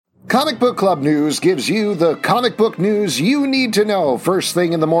Comic Book Club News gives you the comic book news you need to know first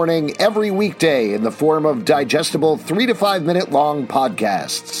thing in the morning every weekday in the form of digestible 3 to 5 minute long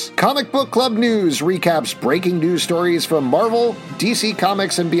podcasts. Comic Book Club News recaps breaking news stories from Marvel, DC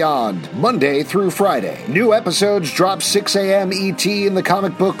Comics, and beyond, Monday through Friday. New episodes drop 6 a.m. ET in the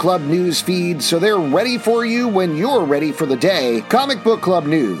Comic Book Club News feed, so they're ready for you when you're ready for the day. Comic Book Club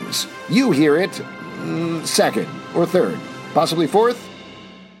News. You hear it second or third, possibly fourth.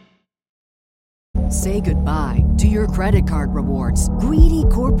 Say goodbye to your credit card rewards. Greedy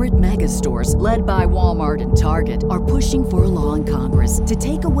corporate mega stores, led by Walmart and Target, are pushing for a law in Congress to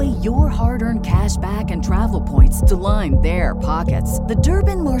take away your hard-earned cash back and travel points to line their pockets. The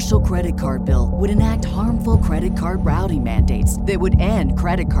Durbin-Marshall credit card bill would enact harmful credit card routing mandates that would end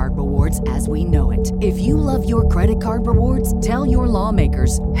credit card rewards as we know it. If you love your credit card rewards, tell your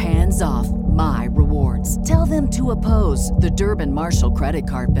lawmakers, hands off my rewards. Tell them to oppose the Durbin-Marshall credit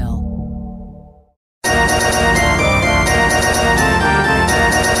card bill.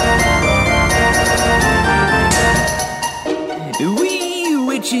 We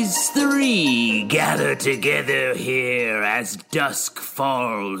witches three gather together here as dusk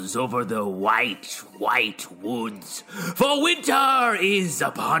falls over the white, white woods, for winter is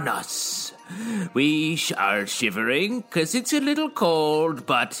upon us. We are shivering because it's a little cold,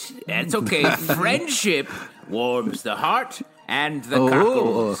 but it's okay. Friendship warms the heart and the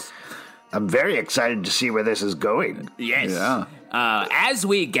cockles. I'm very excited to see where this is going. Yes. Yeah. As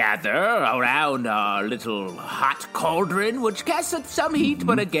we gather around our little hot cauldron, which casts up some heat,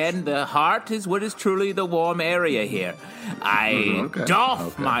 but again, the heart is what is truly the warm area here. I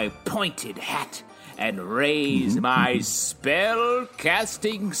doff my pointed hat and raise my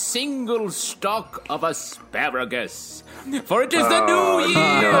spell-casting single stalk of asparagus. For it is the new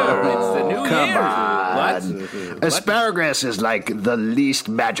year! It's the new year! What? Asparagus is like the least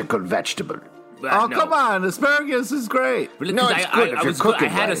magical vegetable. Oh, No. come on. Asparagus is great. No, it's good if you're cooking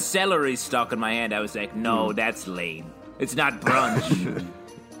I had a right. celery stalk in my hand. I was like, no, that's lame. It's not brunch.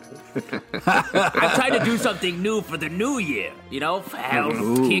 I'm trying to do something new for the new year. You know,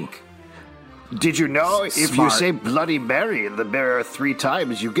 health kick. Did you know if you Smart. say Bloody Mary in the mirror 3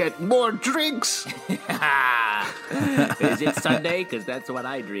 times, you get more drinks? Is it Sunday? Because that's what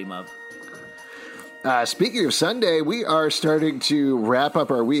I dream of. Speaking of Sunday, we are starting to wrap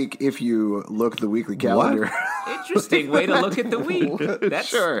up our week if you look at the weekly calendar. Interesting way to look at the week. That's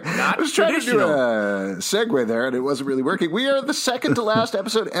Sure. not I was trying to do traditional. a segue there, and it wasn't really working. We are the second to last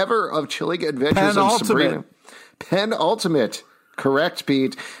episode ever of Chilling Adventures of Sabrina. Penultimate. Correct,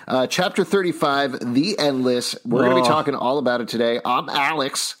 Pete. Chapter 35, The Endless. We're going to be talking all about it today. I'm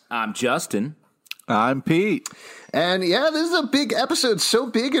Alex. I'm Justin. I'm Pete. And yeah, this is a big episode. So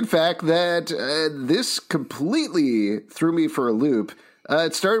big, in fact, that this completely threw me for a loop.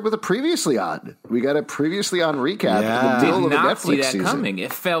 It started with a Previously On. We got a Previously On recap Yeah. in the middle Did of a not Netflix see that season. coming.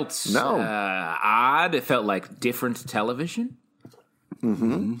 It felt odd. It felt like different television.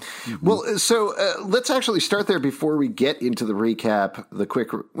 Well, so let's actually start there before we get into the recap.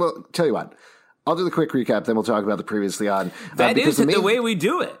 Well, tell you what. I'll do the quick recap, then we'll talk about the Previously On. That because is the way we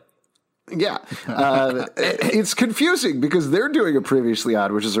do it. Yeah. It's confusing because they're doing a Previously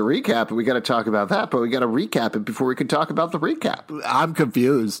On, which is a recap, and we got to talk about that, but we got to recap it before we can talk about the recap. I'm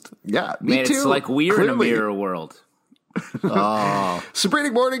confused. Yeah, me Man, too. it's like we're in a Clearly. mirror world. Sabrina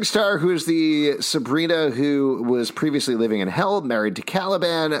Morningstar, who is the Sabrina who was previously living in hell, married to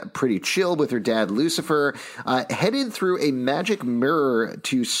Caliban, pretty chill with her dad Lucifer, headed through a magic mirror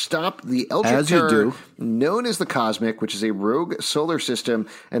to stop the Eldritch As you Terror, do. known as the Cosmic, which is a rogue solar system,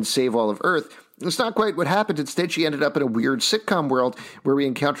 and save all of Earth. It's not quite what happened. Instead, she ended up in a weird sitcom world where we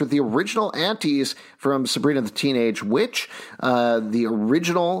encountered the original aunties from Sabrina the Teenage Witch, the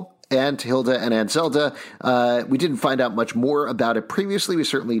original Aunt Hilda and Aunt Zelda. We didn't find out much more about it previously. We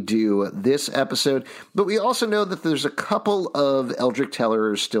certainly do this episode. But we also know that there's a couple of Eldritch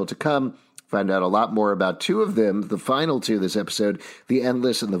Terrors still to come. Find out a lot more about 2 of them, the final 2 this episode, The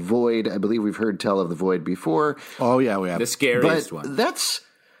Endless and The Void. I believe we've heard tell of The Void before. Oh, yeah, we have. The scariest But one. that's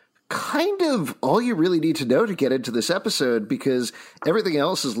kind of all you really need to know to get into this episode, because everything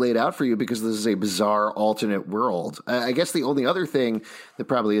else is laid out for you because this is a bizarre alternate world. I guess the only other thing that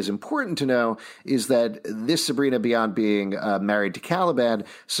probably is important to know is that this Sabrina, beyond being married to Caliban,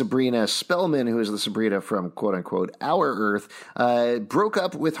 Sabrina Spellman, who is the Sabrina from quote-unquote Our Earth, broke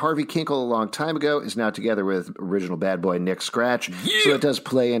up with Harvey Kinkle a long time ago, is now together with original bad boy Nick Scratch. So it does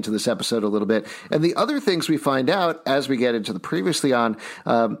play into this episode a little bit. And the other things we find out as we get into the Previously On,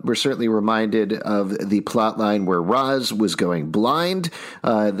 we're certainly reminded of the plot line where Roz was going blind.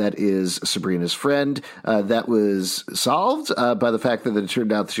 That is Sabrina's friend. That was solved by the fact that it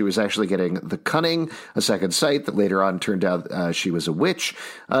turned out that she was actually getting the cunning, a second sight that later on turned out she was a witch.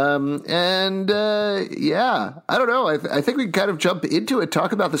 Yeah, I don't know. I think we can kind of jump into it,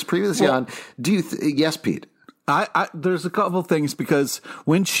 talk about this previously on. Yes, Pete? There's a couple things, because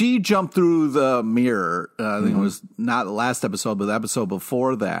when she jumped through the mirror, I think it was not the last episode, but the episode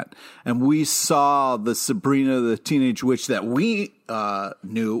before that, and we saw the Sabrina the Teenage Witch that we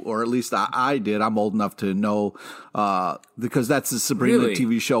knew, or at least I did. I'm old enough to know, because that's the Sabrina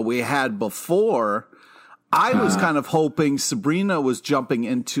TV show we had before. I was kind of hoping Sabrina was jumping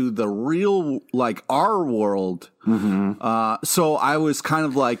into the real, like, our world. So I was kind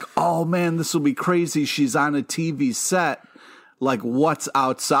of like, oh man, this will be crazy. She's on a TV set. Like, what's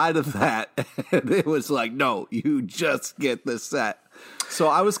outside of that? And it was like, no, you just get the set. So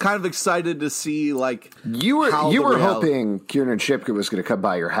I was kind of excited to see, like, you were hoping Kiernan Shipka was going to come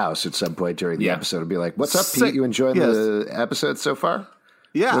by your house at some point during the episode and be like, what's up, Pete? You enjoying the episode so far?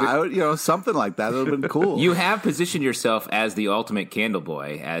 Yeah, something like that. It would have been cool. You have positioned yourself as the ultimate candle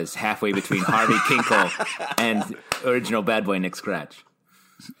boy, as halfway between Harvey Kinkle and original bad boy Nick Scratch.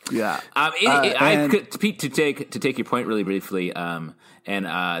 Yeah. Pete, to take your point really briefly, and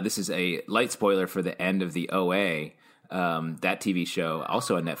this is a light spoiler for the end of the OA, that TV show,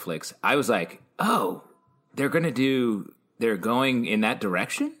 also on Netflix. I was like, oh, they're going in that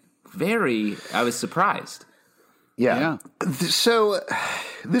direction? I was surprised. Yeah. So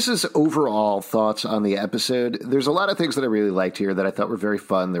this is overall thoughts on the episode. There's a lot of things that I really liked here that I thought were very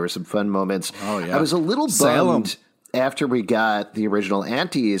fun. There were some fun moments. Oh, yeah. I was a little bummed after we got the original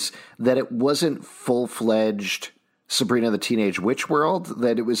Antes that it wasn't full-fledged Sabrina the Teenage Witch world,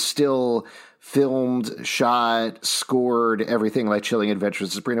 that it was still filmed, shot, scored, everything like Chilling Adventures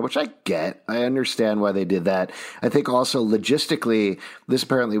of Sabrina, which I get. I understand why they did that. I think also logistically, this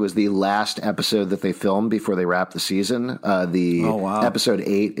apparently was the last episode that they filmed before they wrapped the season. Episode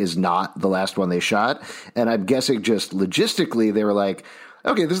 8 is not the last one they shot. And I'm guessing just logistically, they were like,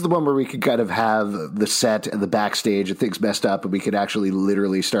 okay, this is the one where we could kind of have the set and the backstage and things messed up, and we could actually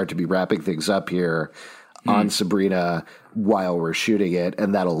literally start to be wrapping things up here on Sabrina while we're shooting it,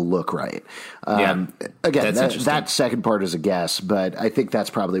 and that'll look right. Again, that second part is a guess, but I think that's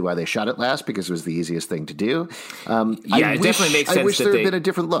probably why they shot it last, because it was the easiest thing to do. It definitely makes sense. I wish there had been a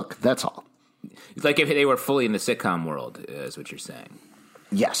different look. That's all. It's like if they were fully in the sitcom world, is what you're saying.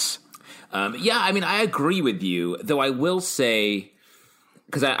 Yes. I agree with you, though I will say,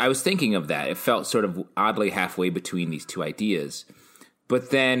 because I was thinking of that, it felt sort of oddly halfway between these two ideas, but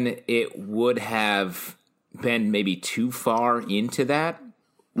then it would have been maybe too far into that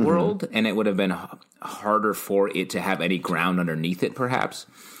world, and it would have been harder for it to have any ground underneath it, perhaps.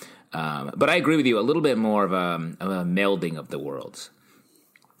 But I agree with you, a little bit more of a melding of the worlds,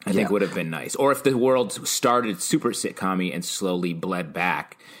 I think would have been nice. Or if the world started super sitcom-y and slowly bled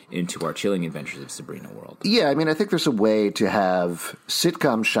back into our Chilling Adventures of Sabrina world. Yeah, I mean, I think there's a way to have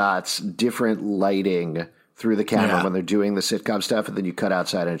sitcom shots, different lighting through the camera when they're doing the sitcom stuff, and then you cut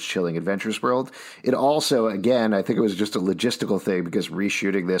outside and it's Chilling Adventures world. It also, again, I think it was just a logistical thing, because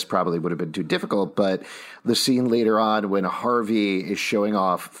reshooting this probably would have been too difficult, but the scene later on when Harvey is showing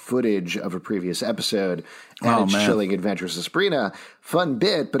off footage of a previous episode and Chilling Adventures of Sabrina, fun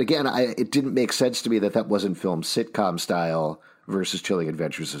bit, but again, it didn't make sense to me that wasn't filmed sitcom style versus Chilling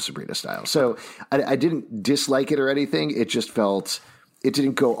Adventures of Sabrina style. So I didn't dislike it or anything. It just felt it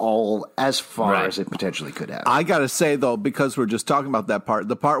didn't go all as far as it potentially could have. I gotta say though, because we're just talking about that part,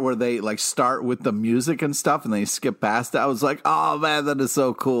 the part where they like start with the music and stuff and they skip past it, I was like, oh man, that is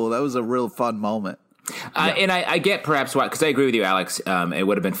so cool. That was a real fun moment. And I get perhaps why, because I agree with you, Alex. It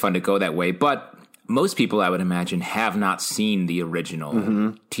would have been fun to go that way, but most people, I would imagine, have not seen the original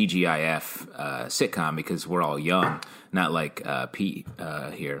TGIF sitcom, because we're all young, not like Pete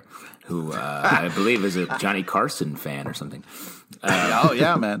here, who I believe is a Johnny Carson fan or something. Oh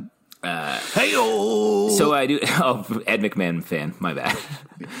yeah, man. Hey-o! So I do. Oh, Ed McMahon fan. My bad.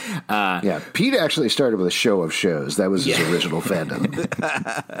 Pete actually started with a show of shows. That was his original fandom.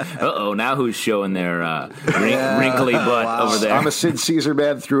 Now who's showing their wrinkly butt over there? I'm a Sid Caesar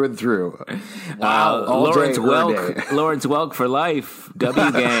man through and through. Lawrence Welk for life.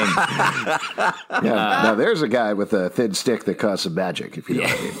 W gang. Now there's a guy with a thin stick that caused some magic, if you know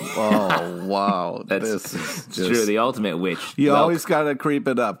what I mean. Oh, wow. That's true. The ultimate witch. You always got to creep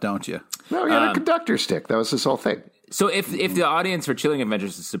it up, don't you? No, he had a conductor stick. That was his whole thing. So if the audience for Chilling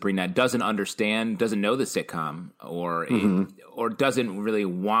Adventures of Sabrina doesn't know the sitcom, or doesn't really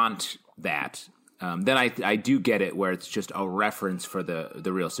want that, then I do get it where it's just a reference for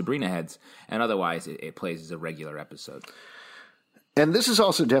the real Sabrina heads, and otherwise it plays as a regular episode. And this is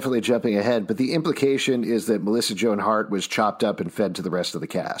also definitely jumping ahead, but the implication is that Melissa Joan Hart was chopped up and fed to the rest of the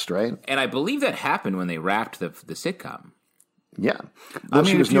cast, right? And I believe that happened when they wrapped the sitcom. Yeah. Well,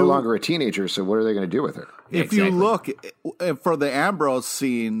 she was no longer a teenager, so what are they going to do with her? If you look for the Ambrose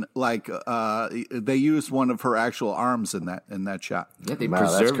scene, like they used one of her actual arms in that shot. Yeah, they Wow,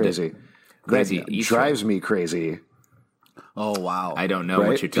 preserved that's crazy. it. Crazy. That drives me crazy. Oh, wow. I don't know Right?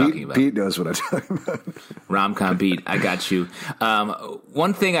 what you're talking about. Pete knows what I'm talking about. Rom-com Pete, I got you.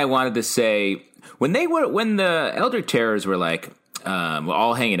 One thing I wanted to say, when the Eldritch Terrors were like,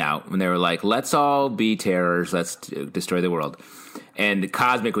 all hanging out, when they were like, let's all be terrors, let's destroy the world. And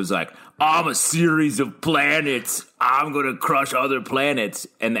Cosmic was like, I'm a series of planets. I'm going to crush other planets.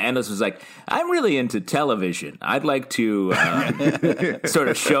 And the Endless was like, I'm really into television. I'd like to sort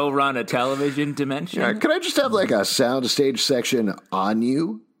of show run a television dimension. Yeah, could I just have like a soundstage section on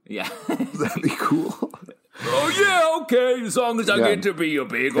you? Yeah. That'd be cool. Oh, yeah, okay, as long as I get to be a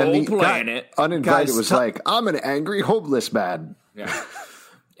big old planet. Uninvited Guys, was like, I'm an angry homeless man. Yeah.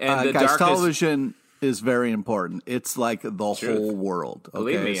 And the guys, darkest... television is very important. It's like the whole world. Okay?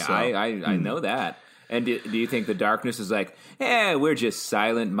 Believe me, I know that. And do you think the darkness is like, we're just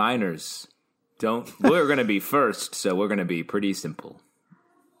silent miners. We're going to be first, so we're going to be pretty simple.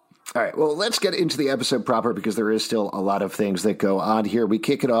 All right, well, let's get into the episode proper because there is still a lot of things that go on here. We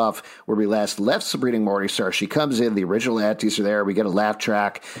kick it off where we last left Sabrina Morningstar. She comes in, the original aunties are there, we get a laugh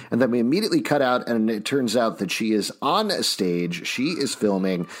track, and then we immediately cut out, and it turns out that she is on a stage. She is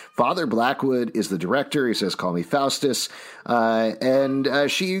filming. Father Blackwood is the director. He says, call me Faustus. And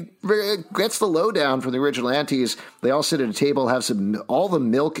she gets the lowdown from the original aunties. They all sit at a table, have all the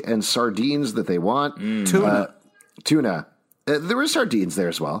milk and sardines that they want. Tuna. There were sardines there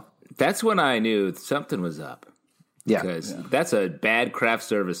as well. That's when I knew something was up. Yeah. Because that's a bad craft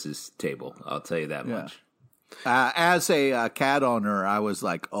services table, I'll tell you that much. As a cat owner, I was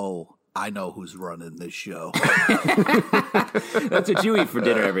like, oh, I know who's running this show. That's what you eat for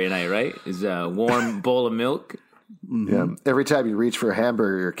dinner every night, right? Is a warm bowl of milk. Mm-hmm. Yeah. Every time you reach for a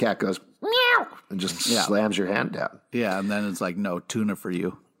hamburger, your cat goes, meow, and just slams your hand down. Yeah, and then it's like, no, tuna for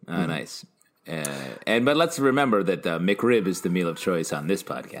you. Nice. But let's remember that McRib is the meal of choice on this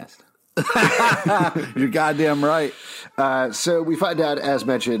podcast. You're goddamn right. So we find out, as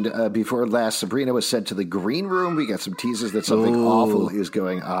mentioned before last, Sabrina was sent to the green room. We got some teases that something awful is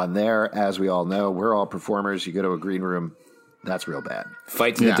going on there. As we all know, we're all performers. You go to a green room, that's real bad.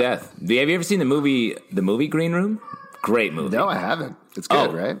 Fight to the death. Have you ever seen the movie Green Room? Great movie. No, I haven't. It's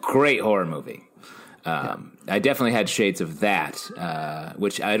good, right? Great horror movie. I definitely had shades of that,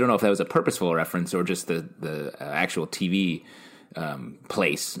 which I don't know if that was a purposeful reference or just the actual TV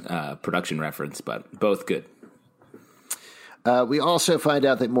place production reference, but both good. We also find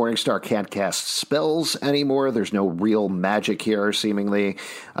out that Morningstar can't cast spells anymore. There's no real magic here, seemingly.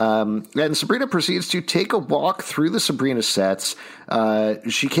 And Sabrina proceeds to take a walk through the Sabrina sets.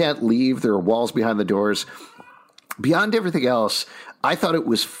 She can't leave. There are walls behind the doors. Beyond everything else, I thought it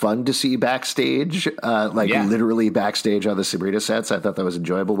was fun to see backstage, literally backstage on the Sabrina sets. I thought that was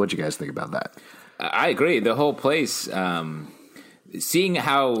enjoyable. What'd you guys think about that? I agree. The whole place, seeing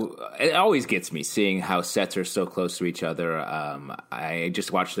how it always gets me, seeing how sets are so close to each other. I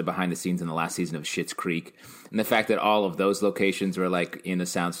just watched the behind the scenes in the last season of Schitt's Creek, and the fact that all of those locations were like in a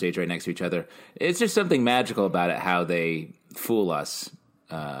soundstage right next to each other. It's just something magical about it, how they fool us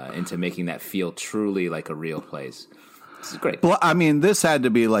into making that feel truly like a real place. This is great. Well, I mean, this had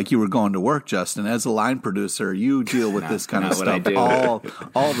to be like you were going to work, Justin. As a line producer, you deal with this kind of stuff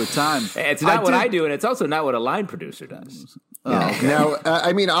all the time. It's not what I do, and it's also not what a line producer does. Okay. Now,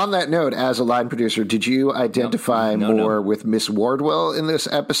 I mean, on that note, as a line producer, did you identify more with Miss Wardwell in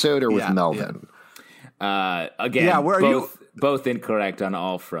this episode or with Melvin? Again, both incorrect on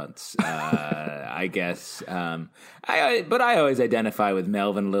all fronts, I guess. But I always identify with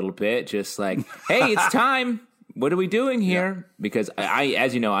Melvin a little bit, just like, hey, it's time. What are we doing here? Yeah. Because I,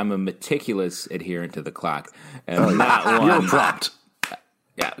 as you know, I'm a meticulous adherent to the clock. And not one. You're prompt.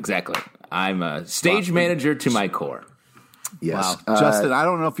 Yeah, exactly. I'm a stage manager to my core. Yes. Wow. Justin, I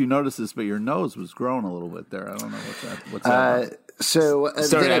don't know if you noticed this, but your nose was growing a little bit there. I don't know what's that.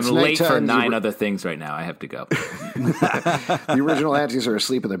 Sorry, I'm late for 9 other things right now. I have to go. The original aunties are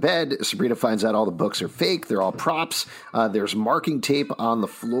asleep in their bed. Sabrina finds out all the books are fake. They're all props. There's marking tape on the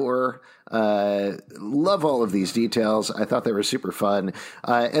floor. Love all of these details. I thought they were super fun.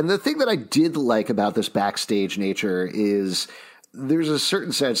 And the thing that I did like about this backstage nature is there's a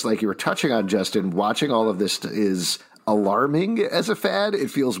certain sense, like you were touching on, Justin, watching all of this is alarming as a fan. It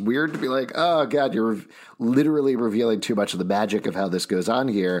feels weird to be like, oh, God, you're literally revealing too much of the magic of how this goes on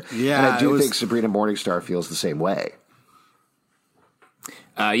here. Yeah, and I do think Sabrina Morningstar feels the same way.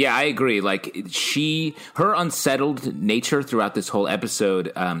 Yeah, I agree. Like her unsettled nature throughout this whole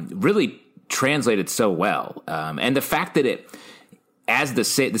episode really translated so well. And the fact that the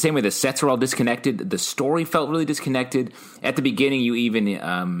same way the sets were all disconnected, the story felt really disconnected. At the beginning, you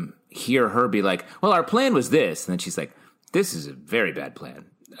even hear her be like, well, our plan was this. And then she's like, this is a very bad plan.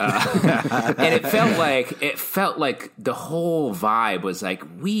 And it felt like the whole vibe was like,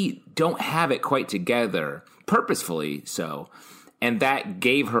 we don't have it quite together, purposefully so. And that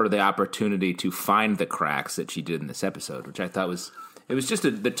gave her the opportunity to find the cracks that she did in this episode, which I thought was just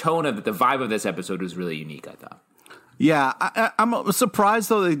the tone of the vibe of this episode was really unique, I thought. Yeah, I'm surprised,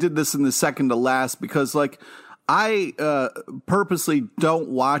 though, they did this in the second to last because, like, I purposely don't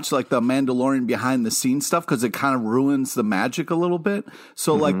watch, like, the Mandalorian behind-the-scenes stuff because it kind of ruins the magic a little bit.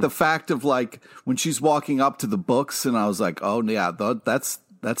 So, like, the fact of, like, when she's walking up to the books and I was like, oh, yeah, that's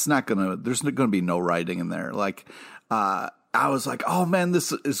not going to – there's going to be no writing in there. Like, I was like, oh, man,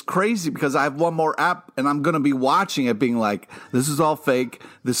 this is crazy because I have one more app and I'm going to be watching it being like, this is all fake.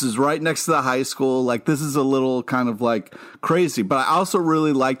 This is right next to the high school. Like, this is a little kind of like crazy. But I also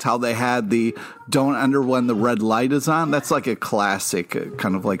really liked how they had the don't enter when the red light is on. That's like a classic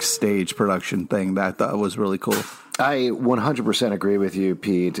kind of like stage production thing that I thought was really cool. I 100% agree with you,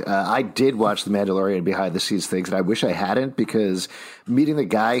 Pete. I did watch The Mandalorian behind the scenes things, and I wish I hadn't because meeting the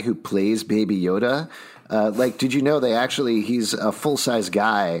guy who plays Baby Yoda, did you know he's a full-size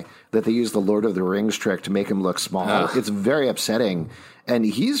guy that they use the Lord of the Rings trick to make him look small? Ugh. It's very upsetting. And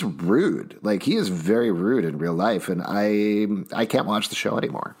he's rude. Like, he is very rude in real life. And I can't watch the show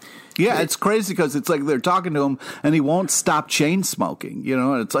anymore. Yeah, it's crazy because it's like they're talking to him and he won't stop chain smoking, you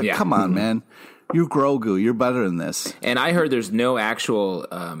know? And it's like, come on, man. You're Grogu. You're better than this. And I heard there's no actual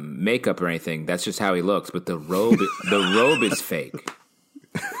makeup or anything. That's just how he looks. But the robe is fake.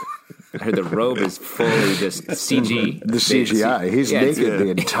 I heard the robe is fully just CG. The CGI. He's naked the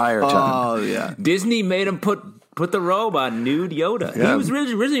entire time. Oh, yeah. Disney made him put the robe on Nude Yoda. Yeah. He was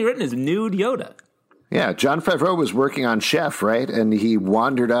originally written as Nude Yoda. Yeah, Jon Favreau was working on Chef, right? And he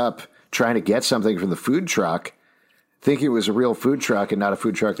wandered up trying to get something from the food truck, thinking it was a real food truck and not a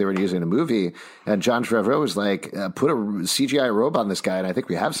food truck they were using in a movie. And Jon Favreau was like, put a CGI robe on this guy, and I think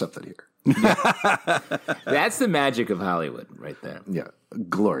we have something here. Yeah. That's the magic of Hollywood right there. Yeah,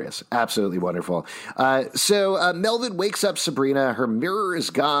 glorious. Absolutely wonderful. So Melvin wakes up Sabrina. Her mirror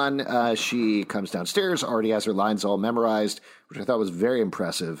is gone. She comes downstairs, already has her lines all memorized, which I thought was very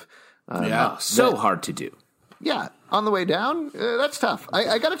impressive. Hard to do. Yeah, on the way down, that's tough.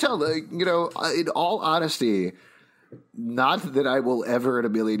 I got to tell, in all honesty, not that I will ever in a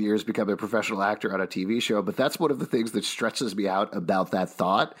million years become a professional actor on a TV show, but that's one of the things that stresses me out about that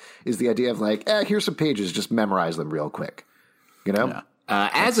thought is the idea of like, here's some pages, just memorize them real quick. You know? Yeah.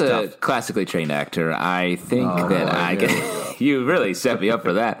 As a classically trained actor, I think you really set me up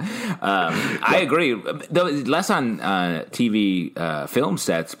for that. I agree. Though less on TV film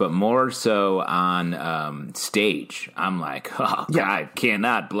sets, but more so on stage. I'm like, I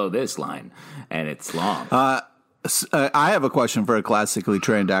cannot blow this line, and it's long. I have a question for a classically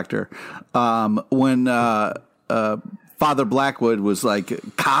trained actor. When Father Blackwood was like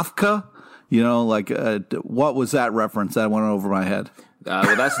Kafka, what was that reference? That went over my head.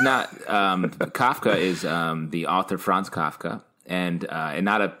 Well, that's not Kafka is the author Franz Kafka, and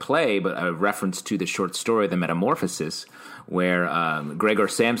not a play, but a reference to the short story The Metamorphosis, where Gregor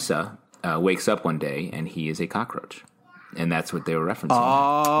Samsa wakes up one day and he is a cockroach, and that's what they were referencing.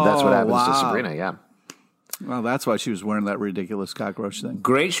 Oh, that's what happens to Sabrina. Yeah. Well, that's why she was wearing that ridiculous cockroach thing.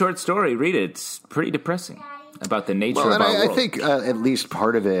 Great short story. Read it. It's pretty depressing about the nature of our world. I think at least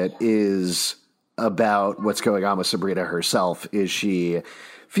part of it is about what's going on with Sabrina herself. Is she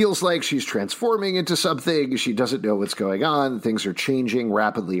feels like she's transforming into something. She doesn't know what's going on. Things are changing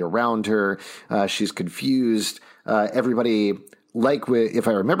rapidly around her. She's confused. Everybody... if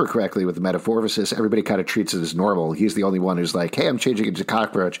I remember correctly, with the Metamorphosis, everybody kind of treats it as normal. He's the only one who's like, hey, I'm changing into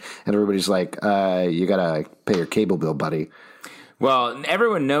cockroach. And everybody's like, you got to pay your cable bill, buddy. Well,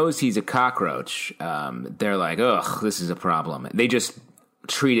 everyone knows he's a cockroach. They're like, ugh, this is a problem. They just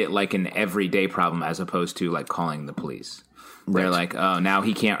treat it like an everyday problem as opposed to like calling the police. Right. They're like, oh, now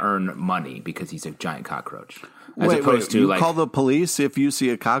he can't earn money because he's a giant cockroach. You call the police if you see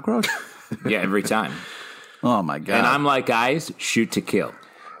a cockroach? Yeah, every time. Oh, my God. And I'm like, guys, shoot to kill.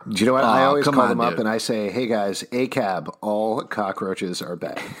 Do you know what? I always call them up and I say, hey, guys, ACAB, all cockroaches are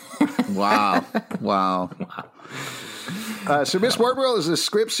bad. Wow. So Miss Martwell is a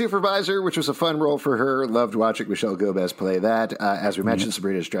script supervisor, which was a fun role for her. Loved watching Michelle Gomez play that. As we mentioned,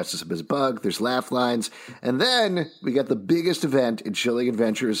 Sabrina's dressed up as a bug. There's laugh lines. And then we got the biggest event in Chilling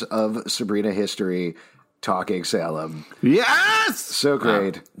Adventures of Sabrina history, Talking Salem. Yes! So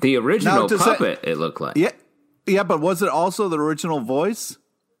great. The original puppet, it looked like. Yeah, but was it also the original voice?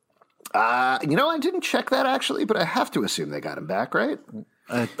 I didn't check that actually, but I have to assume they got him back, right?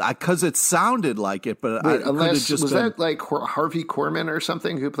 Because it sounded like it, but Wait, unless that like Harvey Korman or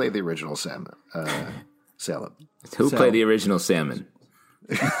something who played the original Salem? Who played the original Salmon?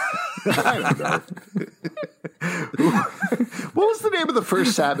 I don't know. What was the name of the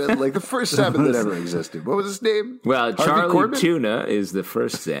first salmon? Like the first salmon that ever existed. What was his name? Well, Harvey Charlie Korman? Tuna is the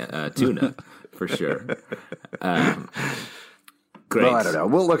first tuna for sure. Great. Well, I don't know.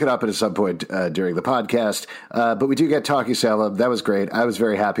 We'll look it up at some point during the podcast. But we do get Talking Salem. That was great. I was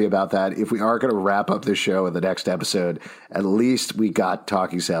very happy about that. If we are going to wrap up this show in the next episode, at least we got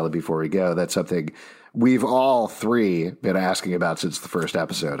Talking Salem before we go. That's something we've all three been asking about since the first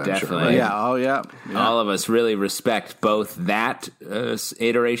episode, I'm Definitely. sure. Right? Yeah, oh yeah. All of us really respect both that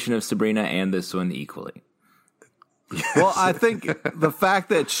iteration of Sabrina and this one equally. Well, I think the fact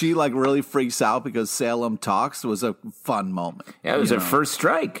that she like really freaks out because Salem talks was a fun moment. Yeah, it was her first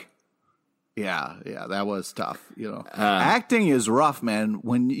strike. Yeah, that was tough. Acting is rough, man.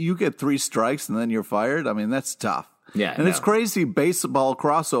 When you get 3 strikes and then you're fired, I mean, that's tough. Yeah, and it's crazy baseball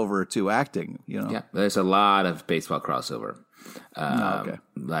crossover to acting. Yeah, there's a lot of baseball crossover. Okay.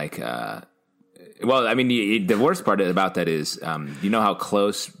 Well, I mean, the worst part about that is, you know how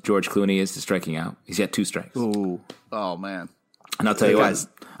close George Clooney is to striking out? He's got 2 strikes. Ooh. Oh, man. And I'll tell you what,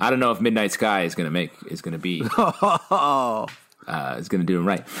 I don't know if Midnight Sky is going to be, is going to do him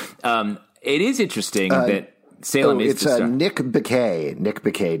right. It is interesting that Salem is it's Nick Bakay. Nick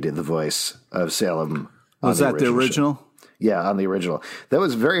Bakay did the voice of Salem. Was that the original? Show. Yeah, on the original. That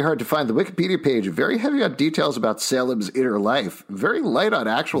was very hard to find. The Wikipedia page, very heavy on details about Salem's inner life, very light on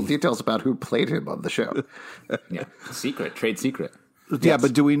actual details about who played him on the show. Yeah, trade secret. Yeah, Yes.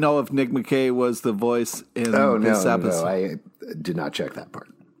 but do we know if Nick McKay was the voice in this episode? No, I did not check that part.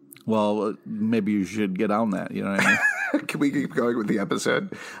 Well, maybe you should get on that. You know what I mean? Can we keep going with the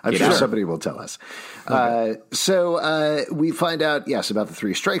episode? I'm sure somebody will tell us. Okay. So we find out, yes, about the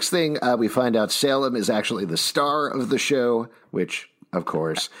 3 strikes thing. We find out Salem is actually the star of the show, which, of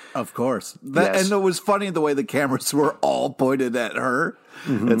course. Of course. Yes. And it was funny the way the cameras were all pointed at her,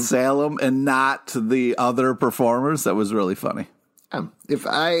 at Salem, and not to the other performers. That was really funny.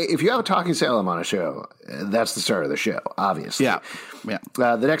 If you have a Talking Salem on a show, that's the start of the show, obviously. Yeah.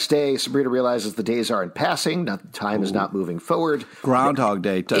 The next day, Sabrina realizes the days aren't passing, time is not moving forward. Groundhog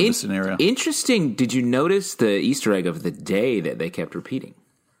Day type of scenario. Interesting. Did you notice the Easter egg of the day that they kept repeating?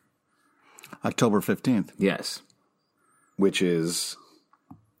 October 15th. Yes. Which is?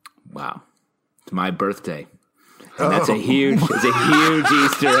 Wow. It's my birthday. And that's a huge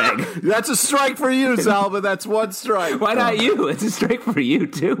Easter egg. That's a strike for you, Sal, but that's one strike. Why not you? It's a strike for you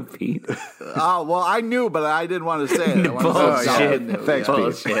too, Pete. Oh, well, I knew, but I didn't want to say it. Bullshit. Thanks,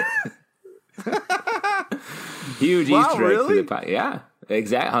 Bullshit. Huge Easter egg for the pie. Yeah,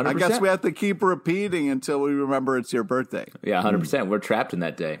 exactly. 100%. I guess we have to keep repeating until we remember it's your birthday. Yeah, 100%. We're trapped in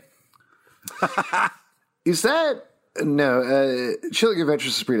that day. Is that... No, Chilling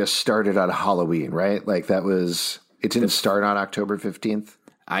Adventures of Sabrina started on Halloween, right? Like that was... It didn't start on October 15th?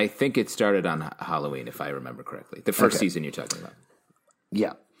 I think it started on Halloween, if I remember correctly. The first season you're talking about.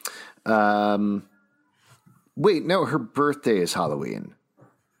 Yeah. Wait, no, her birthday is Halloween.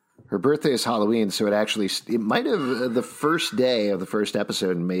 Her birthday is Halloween, so it might have, the first day of the first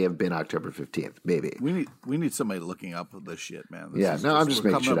episode may have been October 15th, maybe. We need somebody looking up this shit, man. I'm just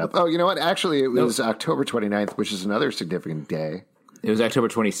making shit up. Oh, you know what? Actually, it was October 29th, which is another significant day. It was October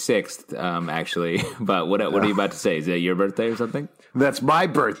 26th, actually. But what are you about to say? Is that your birthday or something? That's my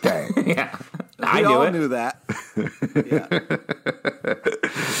birthday. Yeah. I knew that.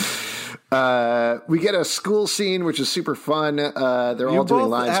 We get a school scene, which is super fun. They're all doing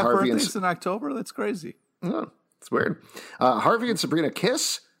lines. Have Harvey birthdays in October? That's crazy. Oh, it's weird. Harvey and Sabrina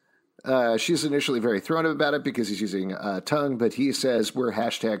kiss. She's initially very thrown about it because he's using tongue, but he says, we're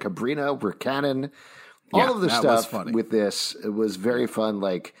 #Cabrina, we're canon. All of the stuff with this was very fun,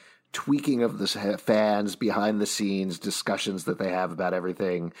 like tweaking of the fans, behind the scenes, discussions that they have about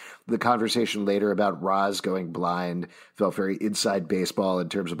everything. The conversation later about Roz going blind felt very inside baseball in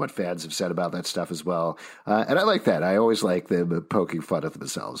terms of what fans have said about that stuff as well. And I like that. I always like them poking fun at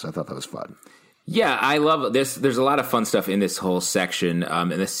themselves. I thought that was fun. Yeah, I love this. There's a lot of fun stuff in this whole section. In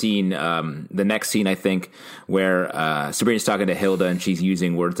the scene, the next scene, I think, where Sabrina's talking to Hilda and she's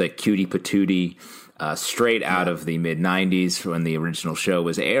using words like cutie patootie. straight out of the mid-'90s when the original show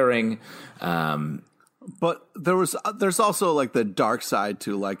was airing. But there's also like the dark side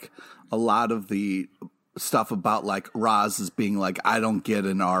to like a lot of the stuff about like Roz as being like, I don't get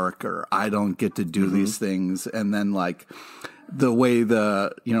an arc or I don't get to do these things. And then like the way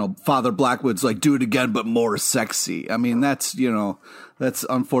Father Blackwood's like, do it again, but more sexy. I mean, that's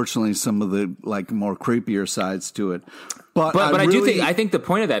unfortunately some of the like more creepier sides to it. But I think the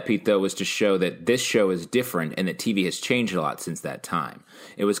point of that, Pete, though, was to show that this show is different and that TV has changed a lot since that time.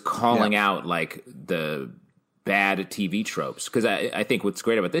 It was calling out like the bad TV tropes, because I think what's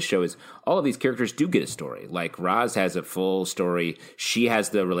great about this show is all of these characters do get a story. Like Roz has a full story. She has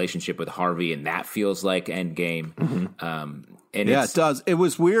the relationship with Harvey, and that feels like Endgame. It does. It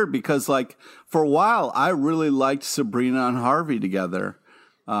was weird because like for a while I really liked Sabrina and Harvey together.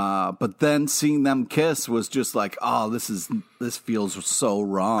 But then seeing them kiss was just like, oh, this feels so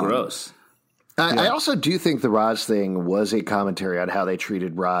wrong. Gross. I also do think the Roz thing was a commentary on how they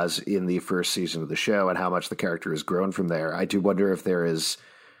treated Roz in the first season of the show and how much the character has grown from there. I do wonder if there is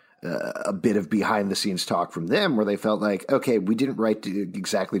a bit of behind-the-scenes talk from them where they felt like, okay, we didn't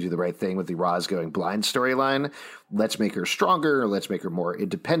exactly do the right thing with the Roz going blind storyline. Let's make her stronger. Let's make her more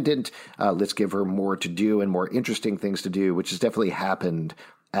independent. Let's give her more to do and more interesting things to do, which has definitely happened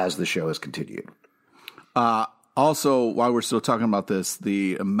as the show has continued. Also, while we're still talking about this,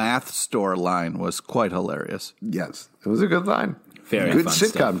 the math store line was quite hilarious. Yes, it was a good line. Very good fun sitcom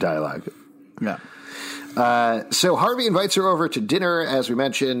stuff. dialogue. Yeah. So Harvey invites her over to dinner. As we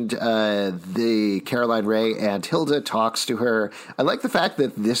mentioned, the Caroline Rhea Aunt Hilda talks to her. I like the fact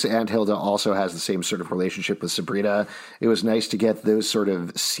that this Aunt Hilda also has the same sort of relationship with Sabrina. It was nice to get those sort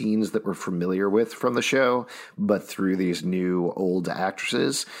of scenes that we're familiar with from the show, but through these new old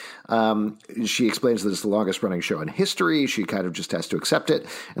actresses. She explains that it's the longest running show in history. She kind of just has to accept it.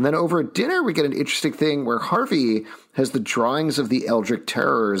 And then over at dinner, we get an interesting thing where Harvey has the drawings of the Eldritch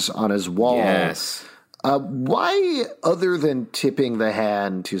Terrors on his wall. Yes. Why, other than tipping the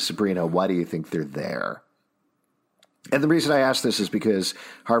hand to Sabrina, why do you think they're there? And the reason I ask this is because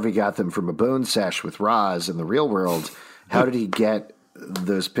Harvey got them from a bone sesh with Roz in the real world. How did he get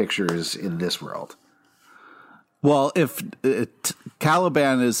those pictures in this world? Well, if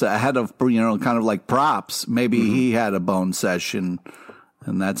Caliban is ahead of, kind of like props, maybe he had a bone session,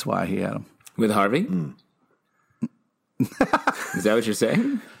 and that's why he had them. With Harvey? Is that what you're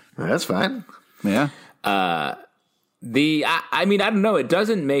saying? That's fine. Yeah. I don't know. It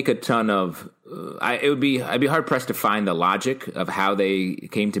doesn't make a ton of. I'd be hard pressed to find the logic of how they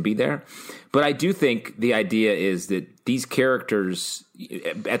came to be there, but I do think the idea is that these characters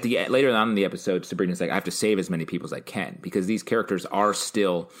later on in the episode, Sabrina's like, I have to save as many people as I can because these characters are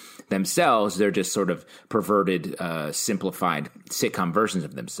still themselves. They're just sort of perverted, simplified sitcom versions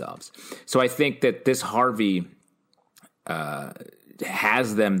of themselves. So I think that this Harvey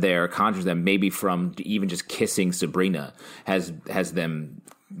has them there, conjures them maybe from even just kissing Sabrina, has them,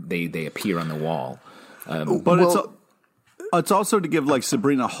 they appear on the wall. But it's also to give like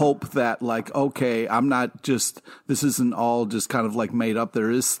Sabrina hope that like, okay, this isn't all just kind of like made up.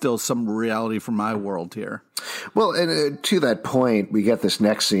 There is still some reality for my world here. Well, and to that point, we get this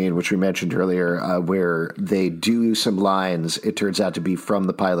next scene, which we mentioned earlier, where they do some lines. It turns out to be from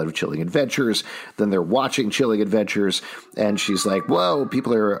the pilot of Chilling Adventures. Then they're watching Chilling Adventures, and she's like, whoa,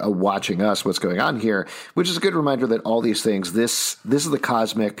 people are watching us. What's going on here? Which is a good reminder that all these things, this is the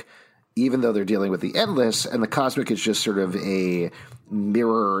cosmic, even though they're dealing with the endless, and the cosmic is just sort of a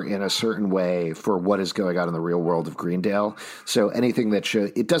mirror in a certain way for what is going on in the real world of Greendale. So anything that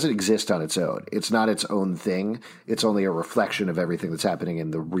it doesn't exist on its own. It's not its own thing. It's only a reflection of everything that's happening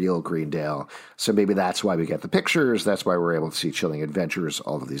in the real Greendale. So maybe that's why we get the pictures. That's why we're able to see Chilling Adventures,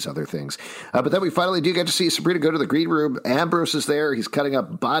 all of these other things. But then we finally do get to see Sabrina go to the green room. Ambrose is there. He's cutting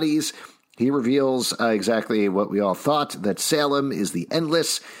up bodies. He reveals exactly what we all thought, that Salem is the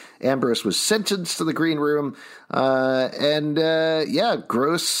endless. Ambrose was sentenced to the green room.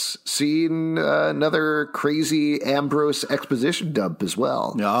 Gross seeing another crazy Ambrose exposition dump as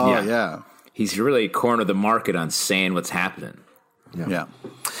well. Oh, yeah. He's really cornered the market on saying what's happening. Yeah.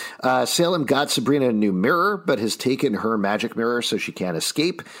 Salem got Sabrina a new mirror, but has taken her magic mirror so she can't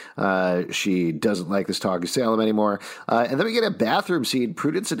escape. She doesn't like this talk of Salem anymore. And then we get a bathroom scene.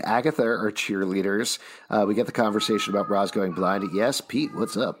 Prudence and Agatha are cheerleaders. We get the conversation about Roz going blind. Yes, Pete,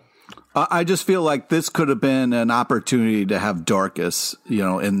 what's up? I just feel like this could have been an opportunity to have Dorcas,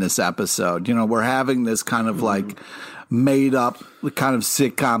 in this episode. We're having this kind of like made up kind of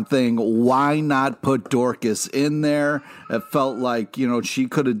sitcom thing. Why not put Dorcas in there? It felt like, she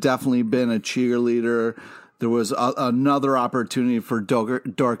could have definitely been a cheerleader. there was another opportunity for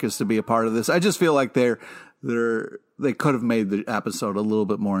Dorcas to be a part of this. I just feel like they could have made the episode a little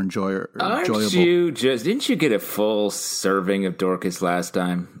bit more enjoyable. Didn't you get a full serving of Dorcas last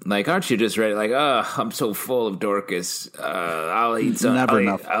time? Like, aren't you just ready? Like, oh, I'm so full of Dorcas. I'll eat some.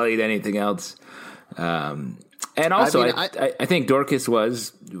 I'll eat anything else. And also, I think Dorcas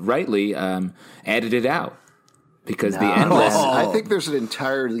was rightly edited out. Because the endless. I think there's an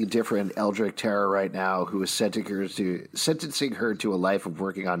entirely different Eldritch Terror right now who is sentencing her to a life of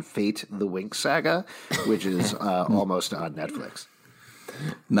working on Fate: The Winx Saga, which is almost on Netflix.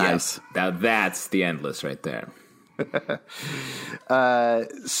 Nice. Yeah, now that's the endless right there.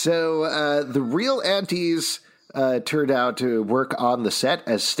 So the real aunties turned out to work on the set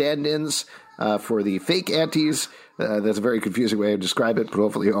as stand-ins for the fake aunties. That's a very confusing way to describe it, but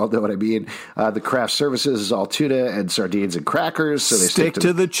hopefully you all know what I mean. The craft services is all tuna and sardines and crackers. So they stick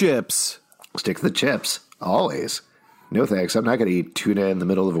to the chips. Stick to the chips, always. No thanks. I'm not going to eat tuna in the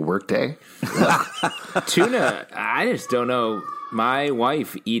middle of a workday. Tuna, I just don't know. My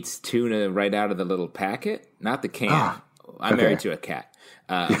wife eats tuna right out of the little packet, not the can. I'm married to a cat.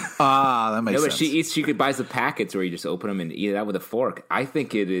 That makes sense. But she buys the packets where you just open them and eat it out with a fork. I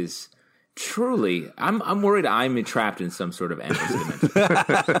think it is... Truly, I'm worried I'm entrapped in some sort of endless dimension.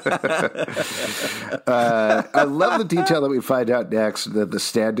 I love the detail that we find out next that the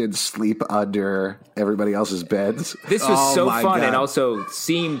stand-ins sleep under everybody else's beds. This was so fun and also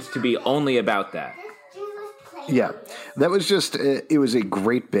seemed to be only about that. Yeah, that was just, it was a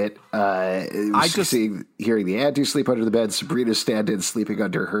great bit. Hearing the auntie sleep under the bed, Sabrina's stand-in sleeping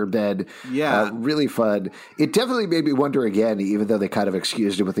under her bed. Yeah. Really fun. It definitely made me wonder again, even though they kind of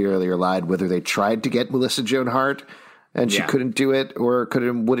excused it with the earlier line, whether they tried to get Melissa Joan Hart and she couldn't do it or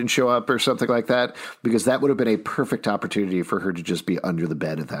wouldn't show up or something like that, because that would have been a perfect opportunity for her to just be under the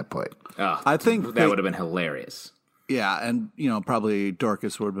bed at that point. I think that would have been hilarious. Yeah, and probably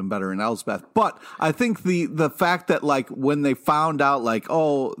Dorcas would have been better than Elsbeth. But I think the fact that like when they found out like,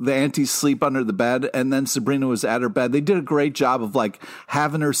 oh, the aunties sleep under the bed, and then Sabrina was at her bed, they did a great job of like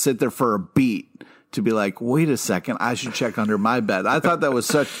having her sit there for a beat to be like, wait a second, I should check under my bed. I thought that was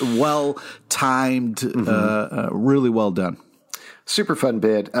such well-timed, really well done. Super fun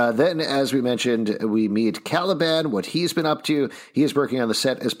bit. Then, as we mentioned, we meet Caliban, what he's been up to. He is working on the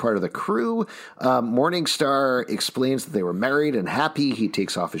set as part of the crew. Morningstar explains that they were married and happy. He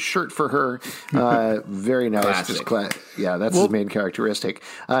takes off his shirt for her. Very nice. That's his main characteristic.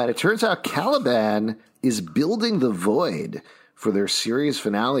 And it turns out Caliban is building the Void for their series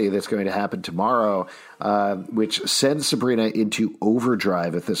finale that's going to happen tomorrow, which sends Sabrina into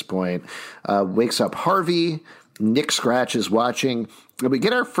overdrive at this point. Wakes up Harvey. Nick Scratch is watching, and we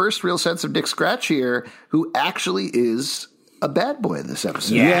get our first real sense of Nick Scratch here, who actually is a bad boy in this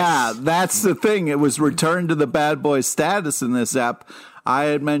episode. Yes. Yeah, that's the thing. It was returned to the bad boy status in this app. I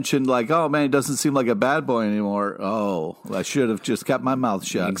had mentioned like, oh man, he doesn't seem like a bad boy anymore. Oh, I should have just kept my mouth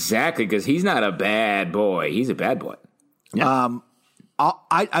shut. Exactly, because he's not a bad boy. He's a bad boy. Yeah.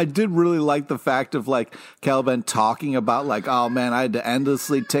 I did really like the fact of like Caliban talking about like, oh man, I had to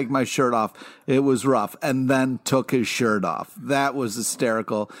endlessly take my shirt off. It was rough. And then took his shirt off. That was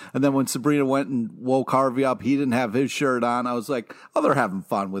hysterical. And then when Sabrina went and woke Harvey up, he didn't have his shirt on. I was like, oh, they're having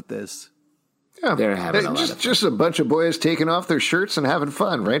fun with this. Yeah, they're having a lot of fun. Just a bunch of boys taking off their shirts and having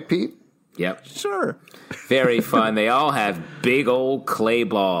fun, right, Pete? Yep. Sure. Very fun. They all have big old clay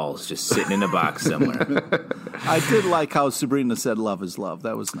balls just sitting in a box somewhere. I did like how Sabrina said love is love.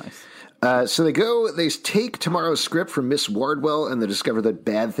 That was nice. So they take tomorrow's script from Miss Wardwell, and they discover that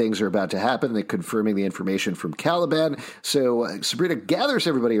bad things are about to happen. They're confirming the information from Caliban. So Sabrina gathers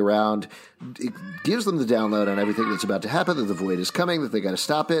everybody around, gives them the download on everything that's about to happen, that the Void is coming, that they got to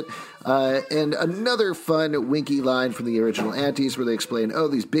stop it. And another fun, winky line from the original aunties where they explain, oh,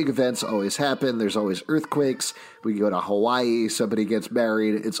 these big events always happen. There's always earthquakes. We go to Hawaii. Somebody gets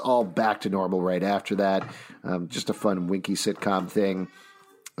married. It's all back to normal right after that. Just a fun, winky sitcom thing.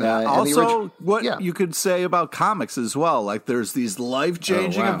 Also, you could say about comics as well. Like there's these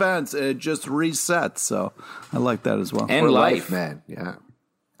life-changing events, and it just resets. So I like that as well. And life, man. Yeah.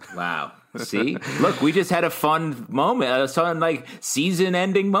 Wow. See? Look, we just had a fun moment, a fun like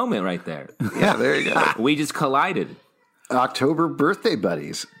season-ending moment right there. Yeah, there you go. We just collided. October birthday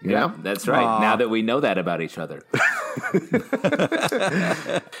buddies. You know? That's right. Aww. Now that we know that about each other.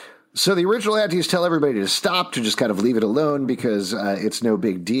 So the original aunties tell everybody to stop, to just kind of leave it alone because it's no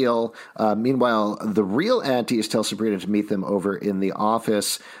big deal. Meanwhile, the real aunties tell Sabrina to meet them over in the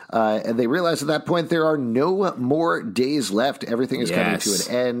office. And they realize at that point there are no more days left. Everything is coming to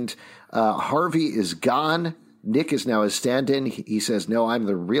an end. Harvey is gone. Nick is now his stand-in. He says, "No, I'm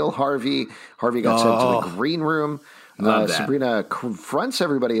the real Harvey." Harvey got sent to the green room. Sabrina confronts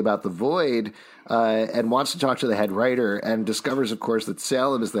everybody about the void and wants to talk to the head writer, and discovers, of course, that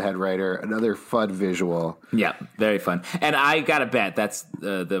Salem is the head writer. Another fun visual. Yeah, very fun. And I gotta bet that's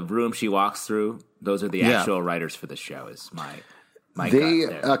the room she walks through. Those are the actual writers for the show. Is my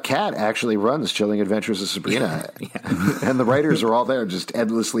a cat actually runs Chilling Adventures of Sabrina, and the writers are all there, just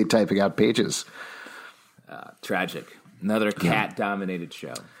endlessly typing out pages. Tragic. Another cat-dominated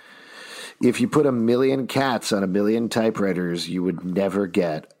show. If you put 1 million cats on 1 million typewriters, you would never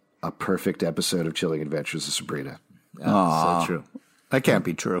get a perfect episode of Chilling Adventures of Sabrina. So true. That can't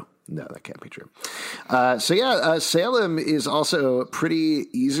be true. No, that can't be true. Salem is also pretty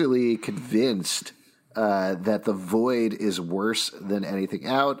easily convinced that the void is worse than anything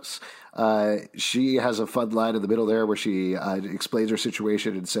else. She has a fun line in the middle there where she explains her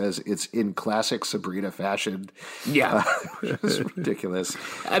situation and says it's in classic Sabrina fashion. Yeah. It's ridiculous.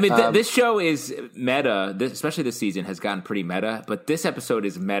 I mean, this show is meta, especially this season has gotten pretty meta, but this episode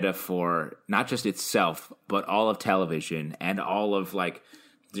is meta for not just itself, but all of television and all of like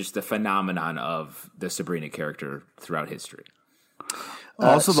just the phenomenon of the Sabrina character throughout history.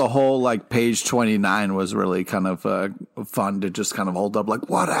 Also, the whole like page 29 was really kind of fun to just kind of hold up. Like,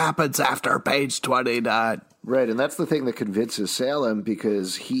 what happens after page 29? Right, and that's the thing that convinces Salem,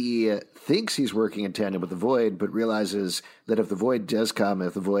 because he thinks he's working in tandem with the void, but realizes that if the void does come,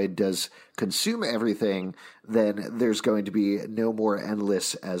 if the void does consume everything, then there's going to be no more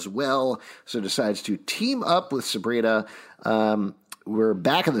Endless as well. So decides to team up with Sabrina. We're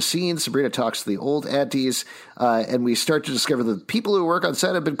back in the scene. Sabrina talks to the old aunties, and we start to discover that the people who work on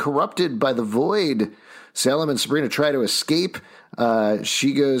set have been corrupted by the void. Salem and Sabrina try to escape.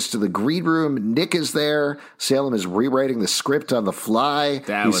 She goes to the green room. Nick is there. Salem is rewriting the script on the fly.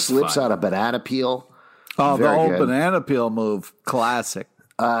 He slips out a banana peel. Oh, the old banana peel move. Classic.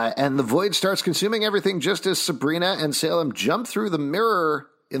 And the void starts consuming everything just as Sabrina and Salem jump through the mirror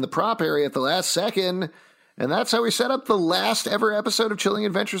in the prop area at the last second. And that's how we set up the last ever episode of Chilling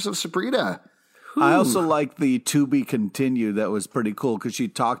Adventures of Sabrina. I also like the to be continued. That was pretty cool because she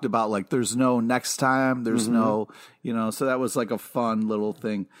talked about like there's no next time. There's no, so that was like a fun little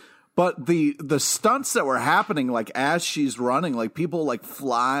thing. But the stunts that were happening, like as she's running, like people like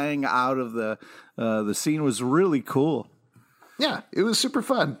flying out of the scene was really cool. Yeah, it was super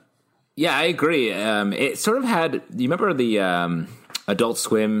fun. Yeah, I agree. It sort of had, you remember the Adult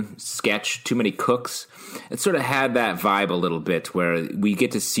Swim sketch, Too Many Cooks? It sort of had that vibe a little bit where we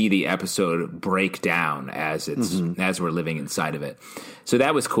get to see the episode break down as as we're living inside of it. So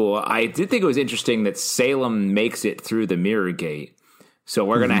that was cool. I did think it was interesting that Salem makes it through the mirror gate. So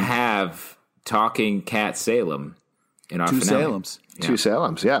we're going to have talking cat Salem in our finale. Salems. Yeah. Two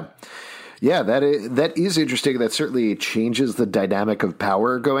Salems, yeah. Yeah, that is interesting. That certainly changes the dynamic of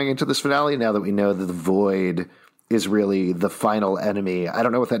power going into this finale now that we know that the void is really the final enemy. I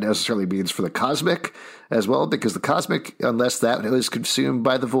don't know what that necessarily means for the cosmic as well, because the cosmic, unless that was consumed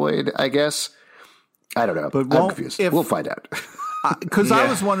by the void, I guess. I don't know. But I'm confused. We'll find out. Because I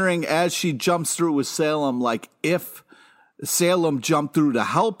was wondering, as she jumps through with Salem, like if Salem jumped through to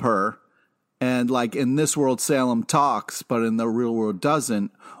help her, and like in this world Salem talks, but in the real world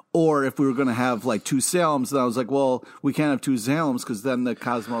doesn't, or if we were going to have like two Salems, then I was like, well, we can't have two Salems because then the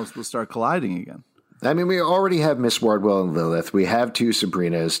cosmos will start colliding again. I mean, we already have Miss Wardwell and Lilith. We have two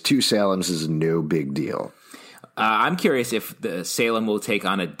Sabrinas. Two Salems is no big deal. I'm curious if the Salem will take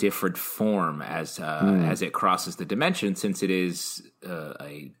on a different form as it crosses the dimension, since it is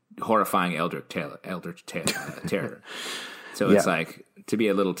a horrifying eldritch terror. So it's like, to be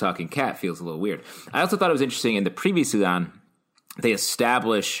a little talking cat feels a little weird. I also thought it was interesting in the previous season, they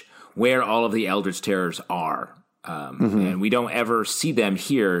establish where all of the eldritch terrors are. And we don't ever see them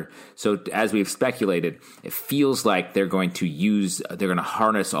here. So as we've speculated, it feels like they're going to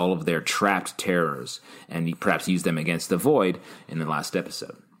harness all of their trapped terrors and perhaps use them against the void in the last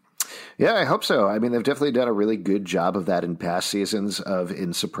episode. Yeah, I hope so. I mean, they've definitely done a really good job of that in past seasons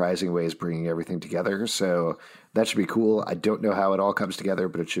in surprising ways, bringing everything together. So that should be cool. I don't know how it all comes together,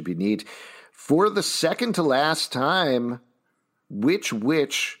 but it should be neat. For the second to last time, which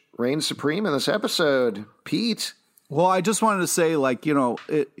witch reigns supreme in this episode? Pete? Well, I just wanted to say, like, a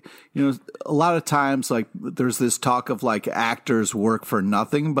lot of times, like, there's this talk of like actors work for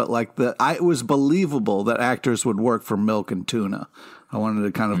nothing, but like it was believable that actors would work for milk and tuna. I wanted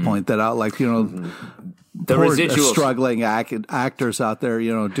to kind of point that out, like, the residuals, struggling actors out there,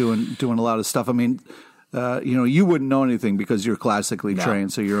 doing a lot of stuff. I mean, you wouldn't know anything because you're classically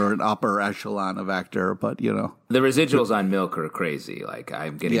trained, so you're an upper echelon of actor. But the residuals on milk are crazy. Like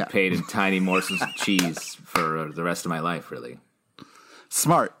I'm getting paid in tiny morsels of cheese for the rest of my life. Really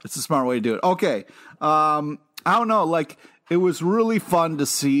smart. It's a smart way to do it. Okay, I don't know. Like it was really fun to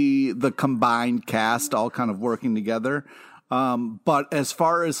see the combined cast all kind of working together. But as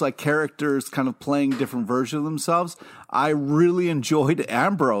far as like characters kind of playing different versions of themselves, I really enjoyed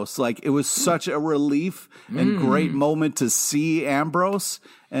Ambrose. Like it was such a relief and great moment to see Ambrose.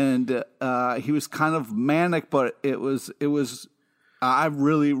 And, he was kind of manic, but I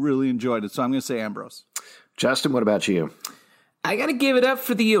really, really enjoyed it. So I'm going to say Ambrose. Justin, what about you? I got to give it up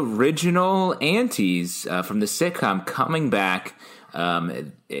for the original aunties from the sitcom coming back.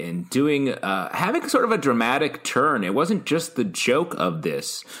 And doing having sort of a dramatic turn. It wasn't just the joke of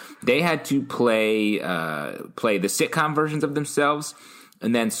this; they had to play the sitcom versions of themselves,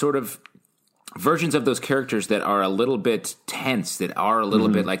 and then sort of versions of those characters that are a little bit tense, that are a little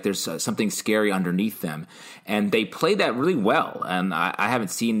bit like there's something scary underneath them, and they played that really well. And I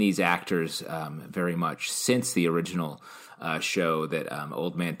haven't seen these actors very much since the original show that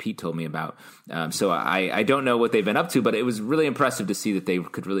Old Man Pete told me about. So I don't know what they've been up to, but it was really impressive to see that they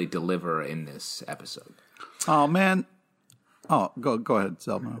could really deliver in this episode. Oh, man. Oh, go ahead,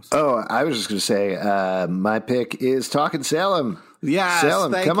 Salem. Oh, I was just going to say my pick is Talking Salem. Yes,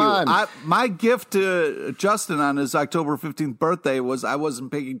 Salem, thank come you. on. My gift to Justin on his October 15th birthday was I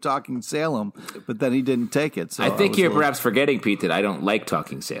wasn't picking Talking Salem, but then he didn't take it. So I think you're perhaps forgetting, Pete, that I don't like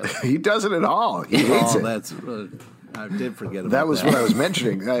Talking Salem. He doesn't at all. He hates it. That's I did forget about that. That was what I was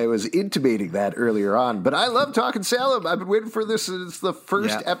mentioning. I was intimating that earlier on. But I love Talking Salem. I've been waiting for this. It's the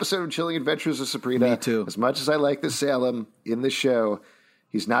first episode of Chilling Adventures of Sabrina. Me too. As much as I like the Salem in this show,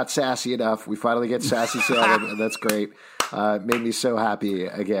 he's not sassy enough. We finally get sassy Salem, and that's great. It made me so happy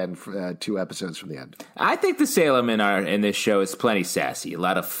again for 2 episodes from the end. I think the Salem in this show is plenty sassy. A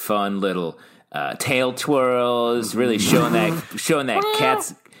lot of fun little tail twirls, really showing that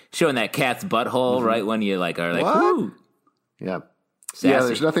cat's butthole right when you like are like, woo. Yeah. Sassy. Yeah,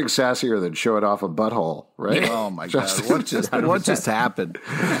 there's nothing sassier than showing off a butthole, right? Oh my God! What just happened? What just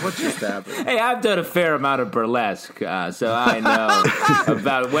happened? Hey, I've done a fair amount of burlesque, so I know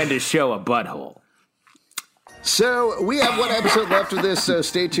about when to show a butthole. So we have 1 episode left of this, so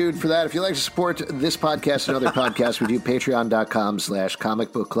stay tuned for that. If you'd like to support this podcast and other podcasts, we do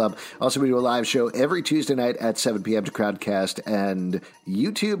patreon.com/Comic Book Club. Also, we do a live show every Tuesday night at 7 p.m. to Crowdcast and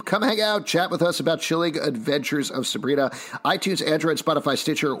YouTube. Come hang out, chat with us about Chilling Adventures of Sabrina. iTunes, Android, Spotify,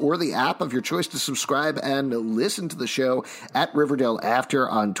 Stitcher, or the app of your choice to subscribe and listen to the show at Riverdale After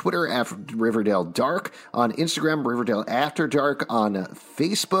on Twitter, at Riverdale Dark, on Instagram, Riverdale After Dark, on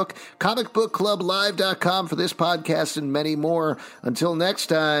Facebook, comicbookclublive.com for this podcast and many more. Until next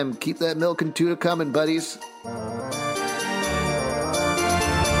time, keep that milk and tuna coming, buddies.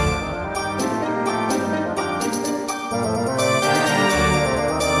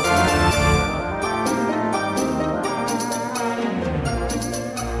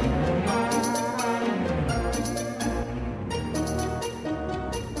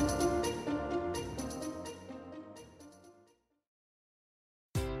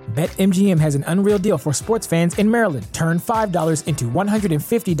 BetMGM has an unreal deal for sports fans in Maryland. Turn $5 into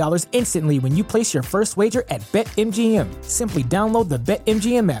 $150 instantly when you place your first wager at BetMGM. Simply download the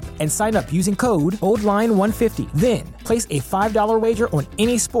BetMGM app and sign up using code OldLine150. Then, place a $5 wager on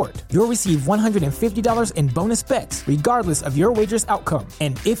any sport. You'll receive $150 in bonus bets, regardless of your wager's outcome.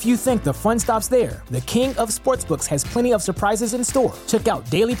 And if you think the fun stops there, the king of sportsbooks has plenty of surprises in store. Check out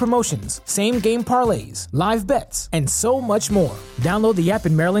daily promotions, same-game parlays, live bets, and so much more. Download the app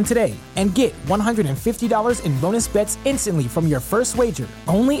in Maryland today and get $150 in bonus bets instantly from your first wager.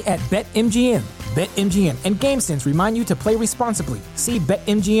 Only at BetMGM. BetMGM and GameSense remind you to play responsibly. See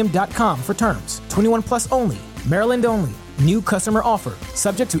BetMGM.com for terms. 21 plus only. Maryland only. New customer offer.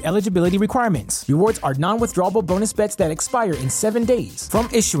 Subject to eligibility requirements. Rewards are non-withdrawable bonus bets that expire in 7 days. From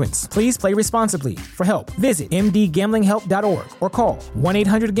issuance, please play responsibly. For help, visit mdgamblinghelp.org or call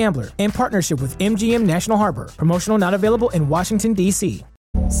 1-800-GAMBLER in partnership with MGM National Harbor. Promotional not available in Washington, D.C.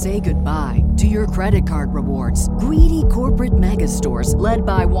 Say goodbye to your credit card rewards. Greedy corporate mega stores, led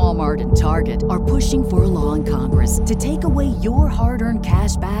by Walmart and Target, are pushing for a law in Congress to take away your hard-earned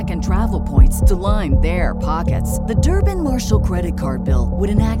cash back and travel points to line their pockets. The Durbin-Marshall credit card bill would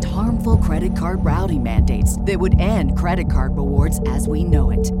enact harmful credit card routing mandates that would end credit card rewards as we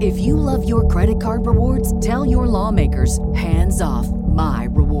know it. If you love your credit card rewards, tell your lawmakers, hands off my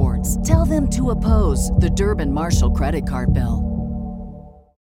rewards. Tell them to oppose the Durbin-Marshall credit card bill.